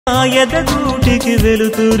ఎదగూటికి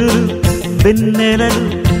వెలుతురు వెన్నెలలు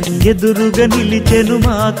ఎదురుగా నిలిచెను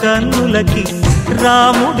మా కన్నులకి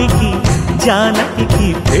రాముడికి జానకి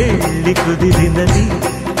పెళ్లి కుదిరినది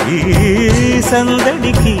ఈ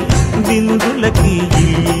సందడికి విందులకి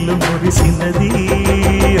ఇల్లు మురిసినది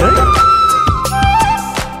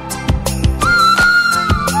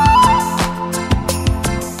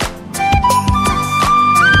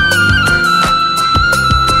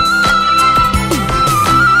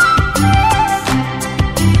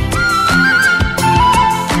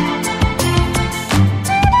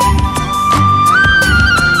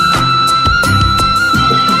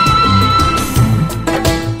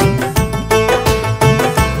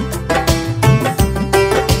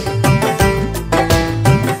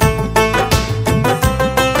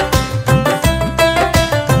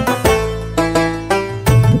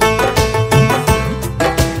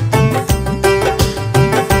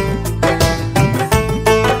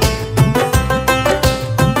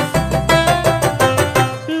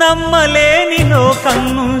నమ్మలేని లోకం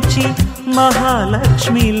నుంచి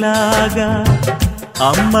మహాలక్ష్మిలాగా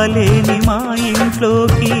అమ్మలేని మా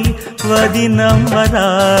ఇంట్లోకి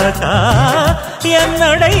వదినమ్మరాకా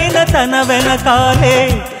ఎన్నడైన తన వెనకాలే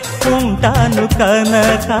ఉంటాను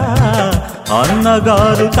కనుక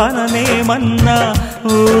అన్నగారు తననేమన్నా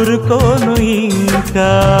ఊరుకోను ఇంకా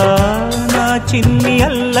నా చిన్ని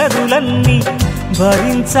అల్లరులన్నీ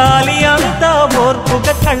భరించాలి అంతా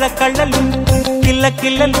ఓర్పుగా కళ్ళకళ్ళలు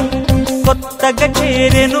కిల్లకిల్లలు కొత్తగా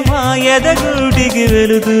చేరెను మా ఎదగూడికి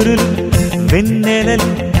వెలుతురులు వెన్నెలలు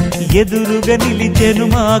ఎదురుగా నిలిచెను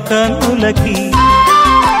మా కన్నులకి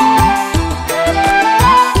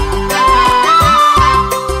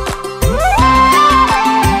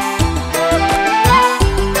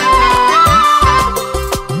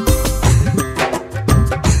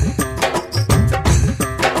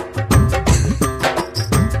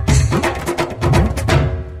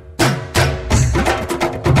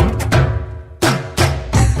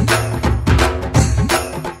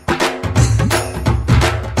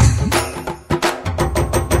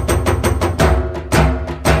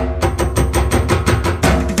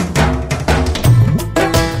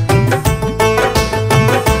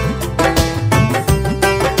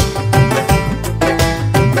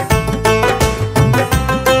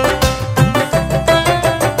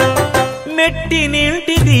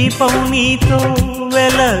నెట్టినింటి దీపం నీతో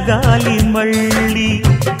వెలగాలి మళ్ళీ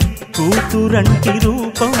కూతురంటి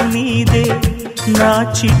రూపం నీదే నా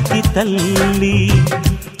చిట్టి తల్లి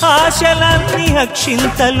ఆశలన్నీ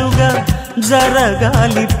అక్షింతలుగా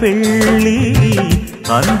జరగాలి పెళ్ళి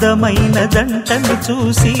అందమైన దంటను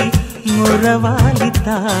చూసి మురవాలి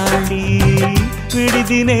తాళి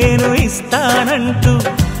విడిది నేను ఇస్తానంటూ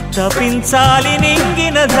తపించాలి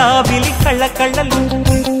నింగిన జాబిలి కళ్ళకళ్ళలు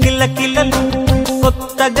కిల్లకిల్లలు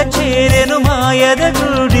కొత్తగా చేరెను మా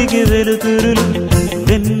ఎదగూడికి వెలుతురులు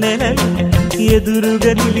వెన్నెలలు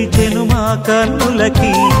ఎదురుగా నిలిచెను మా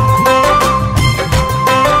కన్నులకి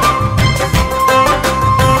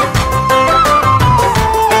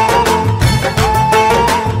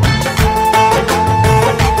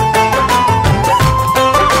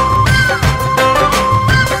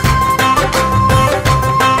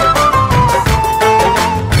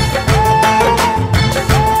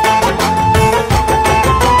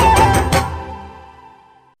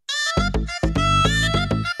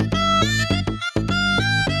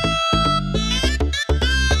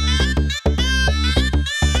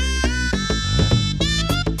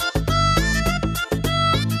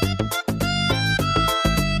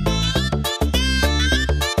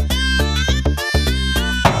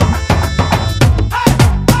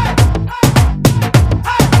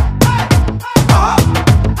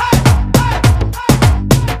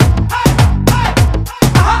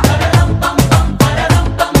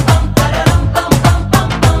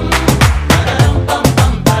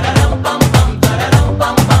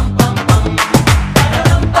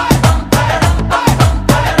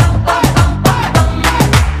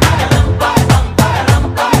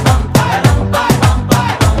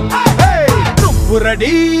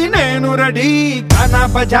రెడీ నేను రెడీ గానా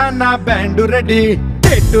బజానా బ్యాండ్ రెడీ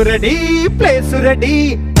చెట్టు రెడీ ప్లేస్ రెడీ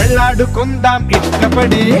వెళ్ళాడుకుందాం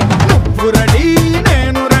ఇష్టపడి నువ్వు రెడీ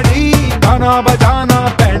నేను రెడీ గానా బజానా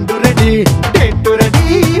బ్యాండ్ రెడీ చెట్టు రెడీ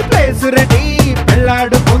ప్లేస్ రెడీ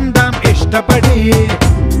వెళ్ళాడుకుందాం ఇష్టపడి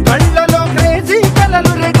కళ్ళలో క్రేజీ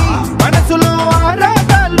కలలు రెడీ మనసులో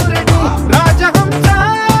ఆరాటాలు రెడీ రాజహంస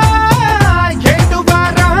ఏడు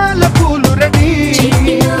వారాల పూలు రెడీ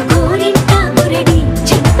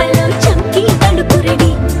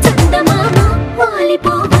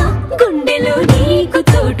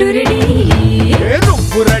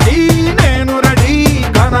నువ్వు రెడీ నేను రెడీ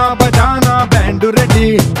గానా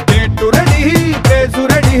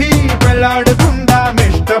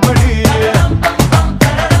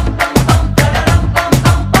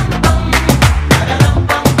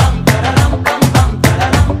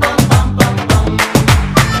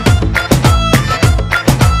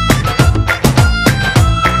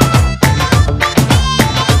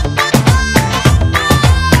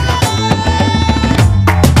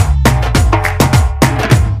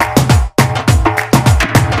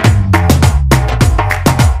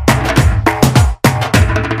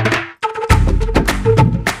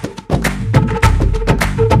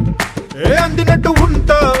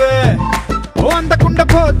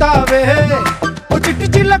వస్తావే ఓ చిట్టి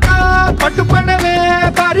చిల్లక పట్టుపడవే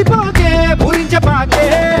పారిపోకే పూరించపాకే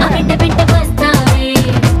వెంట వెంట వస్తావే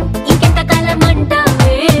ఇంకెంత కాలం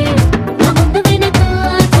అంటావే నా ముందు వెనక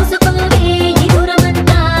చూసుకోవే ఈ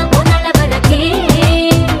దూరమంతా కొన్నాళ్ళ వరకే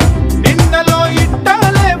నిన్నలో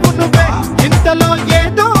ఇట్టాలేవు నువ్వే ఇంతలో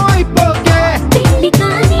ఏదో అయిపోకే పెళ్లి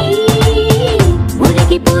కానీ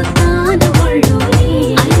ఉరిగిపోతాను ఒళ్ళోనే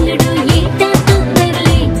అల్లుడు ఈట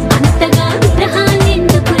తొందరలే అంతగా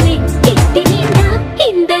విగ్రహాలెందుకులే ఇంటి నిండా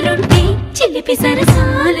ఇందరుంటే చిలిపి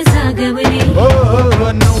సరసాలు సాగవలే ఓ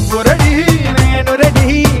నువ్వు రెడీ నేను రెడీ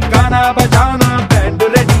గానా బజానా band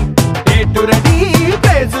ready date ready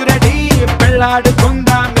place ready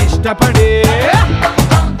పెళ్ళాడుకుందాం ఇష్టపడే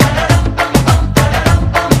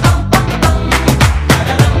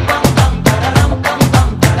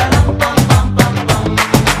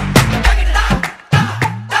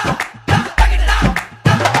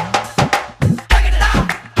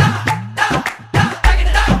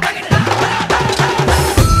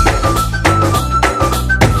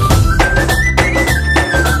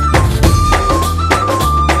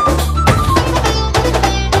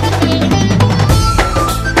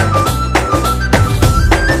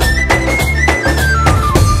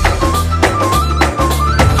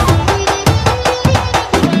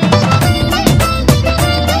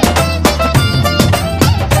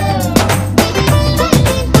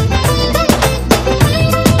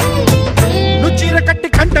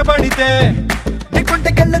కంటబడితే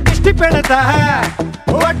నీకుంటకెళ్ళ దిష్టి పెడతా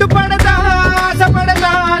అడ్డు పడతా ఆశ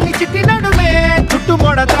పడతా నీ చిట్టి నడుమే చుట్టు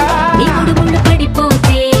మొడతా నీ ముళ్ళు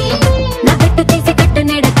పడిపోతే నా కట్టు తీసి కట్టు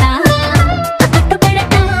నెడతా కట్టు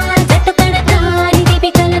పెడతా జట్టు కడతా నీ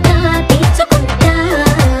దీపి కలతా తీర్చుకుంటా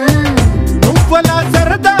నువ్వలా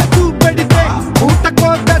సరదా చూపెడితే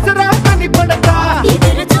ఊటకో దసరా కని పడతా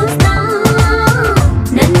ఎదురు చూస్తా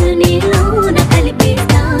నన్ను నీలోన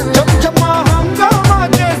కలిపేస్తా చమ్మా హంగామా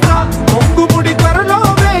చేస్తా పొంగుముడి త్వరలో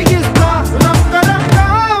వేగిస్తా రంగరంగ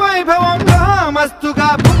వైభవంగా మస్తుగా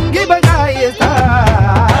పొంగి బజాయిస్తా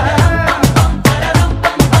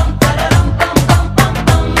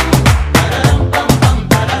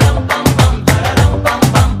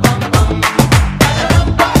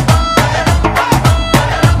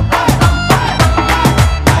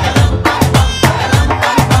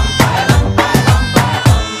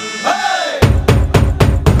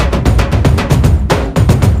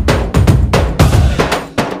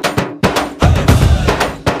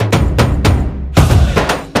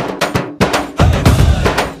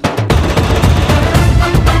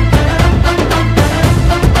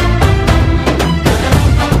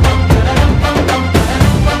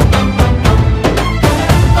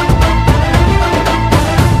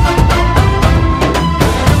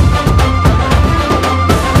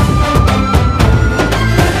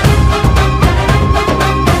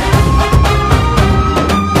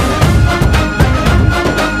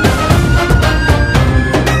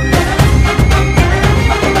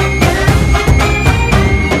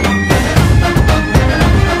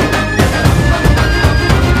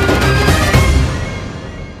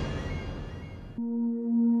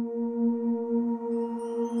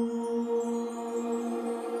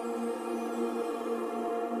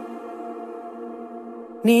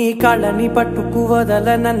నీ కళ్ళని పట్టుకు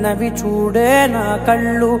వదలనన్నవి చూడే నా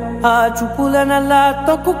కళ్ళు ఆ చూపులనల్లా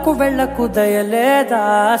తొక్కుకు వెళ్ళకు దయలేదా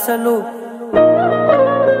అసలు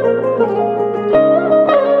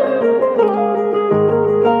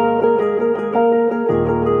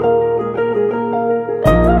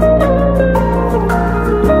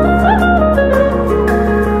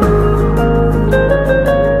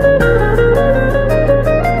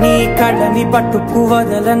కళ్ళని పట్టుకు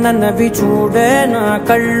వదలనన్నవి చూడే నా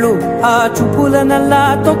కళ్ళు ఆ చూపులనల్లా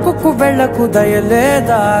తొక్కుకు వెళ్ళకు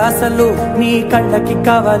దయలేదా అసలు నీ కళ్ళకి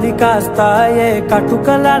కవలి కాస్తాయే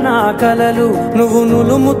కటుకల నా కలలు నువ్వు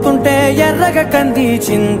నులుముతుంటే ఎర్రగ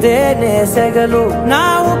కందిచిందే నేసెగలు నా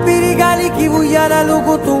ఊపిరి గాలికి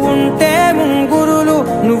ఉయ్యాలలుగుతూ ఉంటే ముంగురులు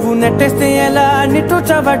నువ్వు నెట్టేస్తే ఎలా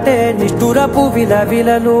నిట్టుచబట్టే నిష్ఠురపు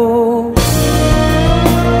విలవిలలు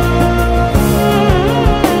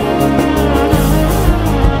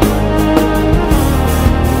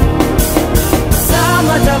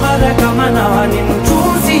గమనా నిన్ను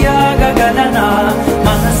చూసి ఆగగలనా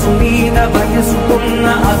మనసు మీద వయసుకున్న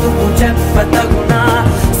అదుపు చెప్పతగునా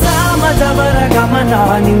సామజవర గమనా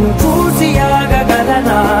నిన్ను చూసి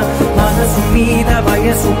ఆగగలనా మనసు మీద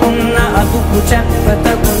వయసుకున్న అదుపు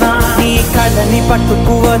చెప్పతగునా నీ కళ్ళని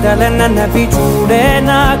పట్టుకు వదలనన్నవి చూడే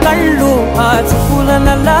నా కళ్ళు ఆ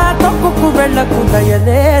చూపులనల్లా తొక్కుకు వెళ్ళకు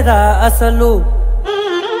దయలేరా అసలు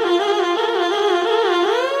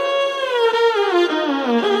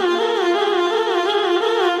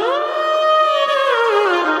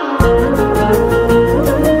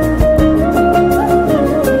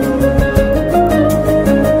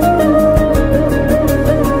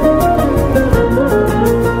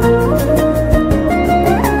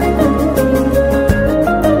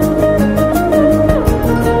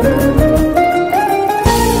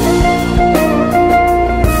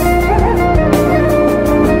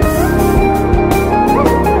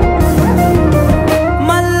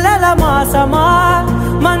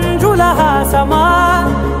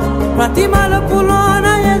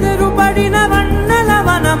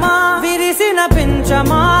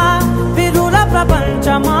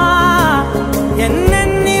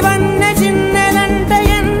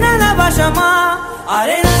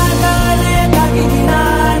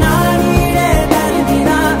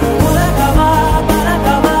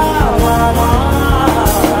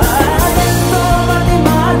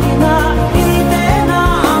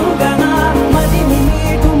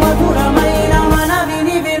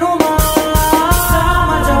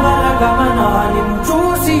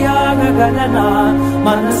ఆగగలనా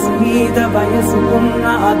మనసు మీద వయసుకున్న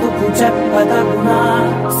అదుపు చెప్పదగునా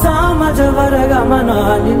సామజవరగమనా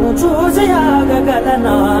నిన్ను చూసి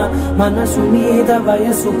ఆగగలనా మనసు మీద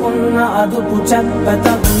వయసుకున్న అదుపు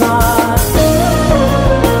చెప్పదగునా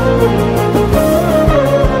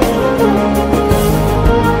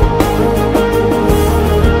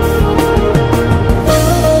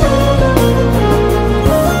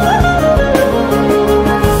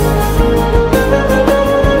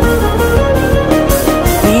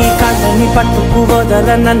పట్టుకు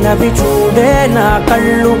వదలనన్నవి చూడే నా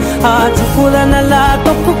కళ్ళు ఆ చుకులనలా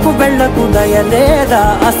తొక్కుకు వెళ్ళకు దయలేదా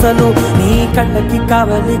అసలు నీ కళ్ళకి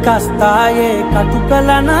కవలి కాస్తాయే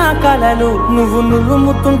కటుకల నా కలలు నువ్వు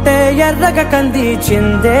నులుముతుంటే ఎర్రగ కంది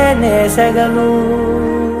చిందే నేసగలు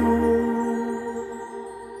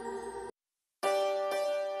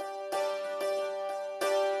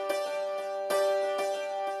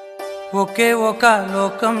ఒకే ఒక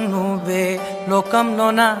లోకం నువ్వే లోకంలో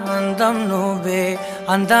నా అందం నువ్వే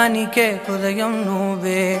అందానికే హృదయం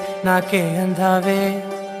నువ్వే నాకే అందావే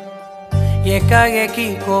ఏకాఏకి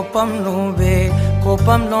కోపం నువ్వే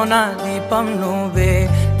కోపంలో నా దీపం నువ్వే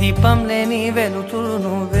దీపం లేని వెలుతురు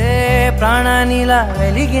నువ్వే ప్రాణానిలా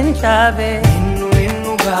వెలిగించావే నిన్ను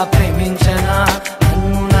నిన్నుగా ప్రేమించనా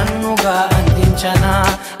నన్ను నన్నుగా అందించనా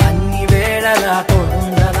అన్ని వేళలా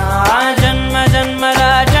తోడుండనా జన్మ జన్మల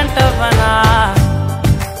జంటవనా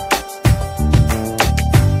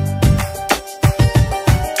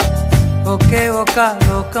ఒకే ఒక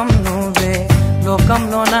లోకం నువ్వే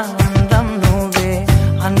లోకంలో నా అందం నువ్వే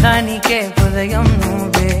అందానికే హృదయం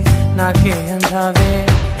నువ్వే నాకే అందావే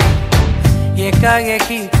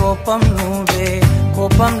ఏకాఏకి కోపం నువ్వే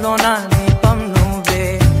కోపంలో నా దీపం నువ్వే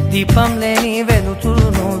దీపం లేని వెలుతురు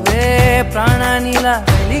నువ్వే ప్రాణానిలా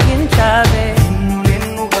వెలిగించావే నిన్ను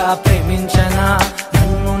నిన్నుగా ప్రేమించనా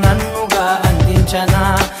నన్ను నన్నుగా అందించనా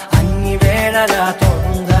అన్ని వేళలా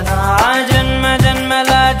తోడుందనా జన్మ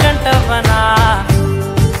జన్మల జంటవనా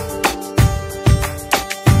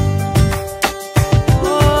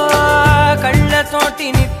కళ్ళతోటి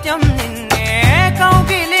నిత్యం నిన్నే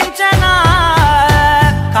కౌగిలించనా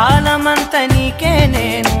కాలమంత నీకే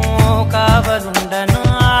నేను కావలుండనా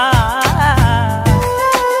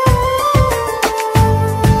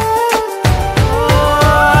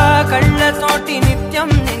కళ్ళతోటి నిత్యం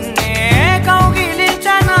నిన్నే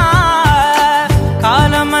కౌగిలించనా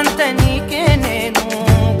కాలమంత నీకే నేను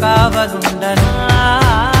కావలుండనా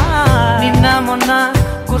నిన్న మొన్న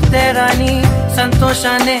గుర్తేరాని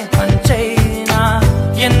సంతోషాన్ని పంచైనా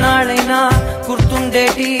ఎన్నాళ్ళైనా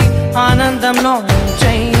గుర్తుండేటి ఆనందంలో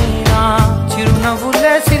ఉంచైనా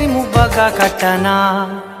చిరునవ్వులే సిరిముబ్బగా కట్టనా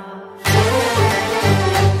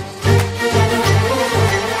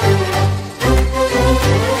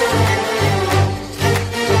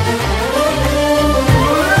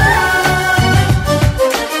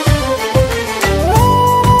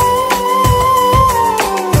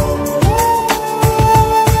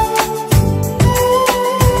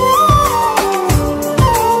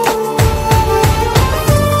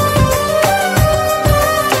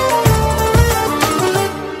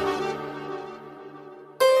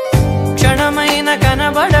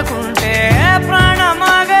కనబడకుంటే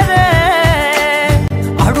ప్రాణమాగదే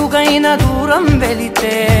అడుగైన దూరం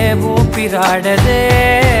వెళితే ఊపిరాడదే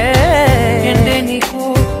ఎండే నీకు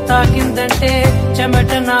తాకిందంటే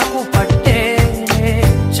చెమట నాకు పట్టే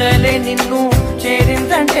చలే నిన్ను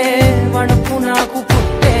చేరిందంటే వణుకు నాకు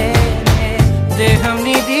పుట్టే దేహం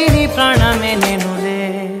నీది నీ ప్రాణమే నేనులే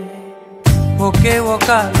ఒకే ఒక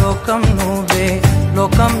లోకం నువ్వే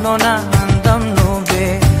లోకంలో నా అందం నువ్వే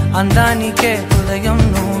అందానికే హృదయం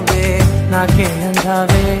నువ్వే నాకే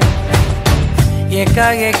అందావే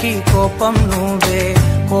ఏకాఏకి కోపం నువ్వే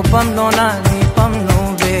కోపంలో నా దీపం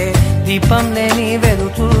నువ్వే దీపం లేని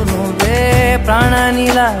వెలుతురు నువ్వే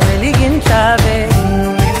ప్రాణానిలా వెలిగించావే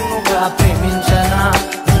నిన్ను నిన్నుగా ప్రేమించనా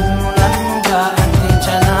నన్ను నన్నుగా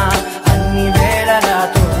అందించనా అన్ని వేళలా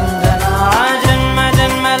తోడుందనా జన్మ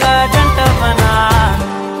జన్మల జంటవనా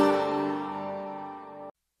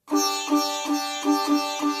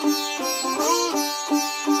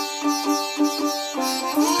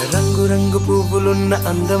రంగు రంగు పువ్వులున్న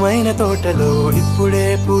అందమైన తోటలో ఇప్పుడే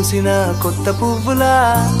పూసిన కొత్త పువ్వులా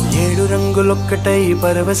 7 రంగులొక్కటై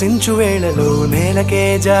పరవశించు వేళలో నేలకే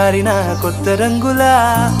జారిన కొత్త రంగులా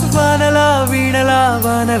వానలా వీణలా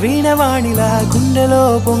వాన వీణవాణిలా గుండెలో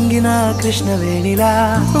పొంగిన కృష్ణవేణిలా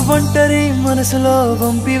ఒంటరి మనసులో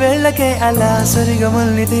వంపి వెళ్ళకే అలా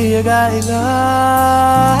సరిగమల్ని తీయగా ఇలా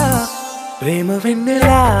ప్రేమ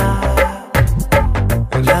వెన్నెలా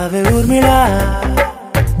రావే ఊర్మిళా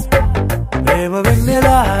ప్రేమ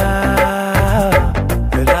వెన్నెలా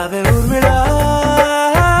రావే ఊర్మిళా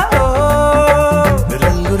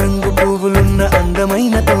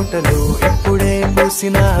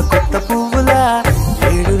పూసిన కొత్త పువ్వులా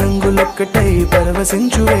 7 రంగులొక్కటై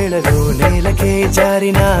పరవశించు వేళలో నేలకే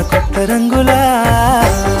జారిన కొత్త రంగులా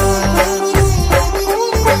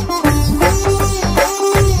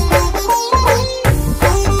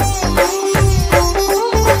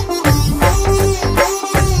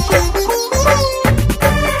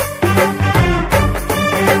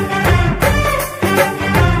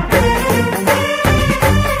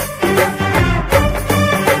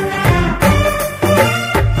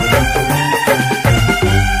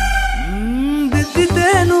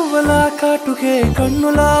కాటుకే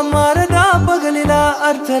కన్నులా మారదా పగలిలా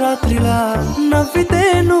అర్ధరాత్రిలా నవ్వితే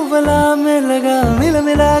నువ్వలా మెల్లగా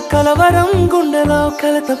మిలమిలా కలవరం గుండెలో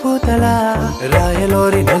కలత పూతలా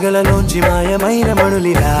రాయలోరి నగలలోంచి మాయమైన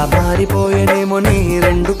మణులిలా మారిపోయేనేమో నీ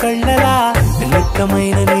 2 కళ్ళలా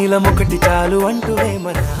నిక్కమైన నీలమొకటి చాలు అంటూ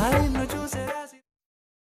మన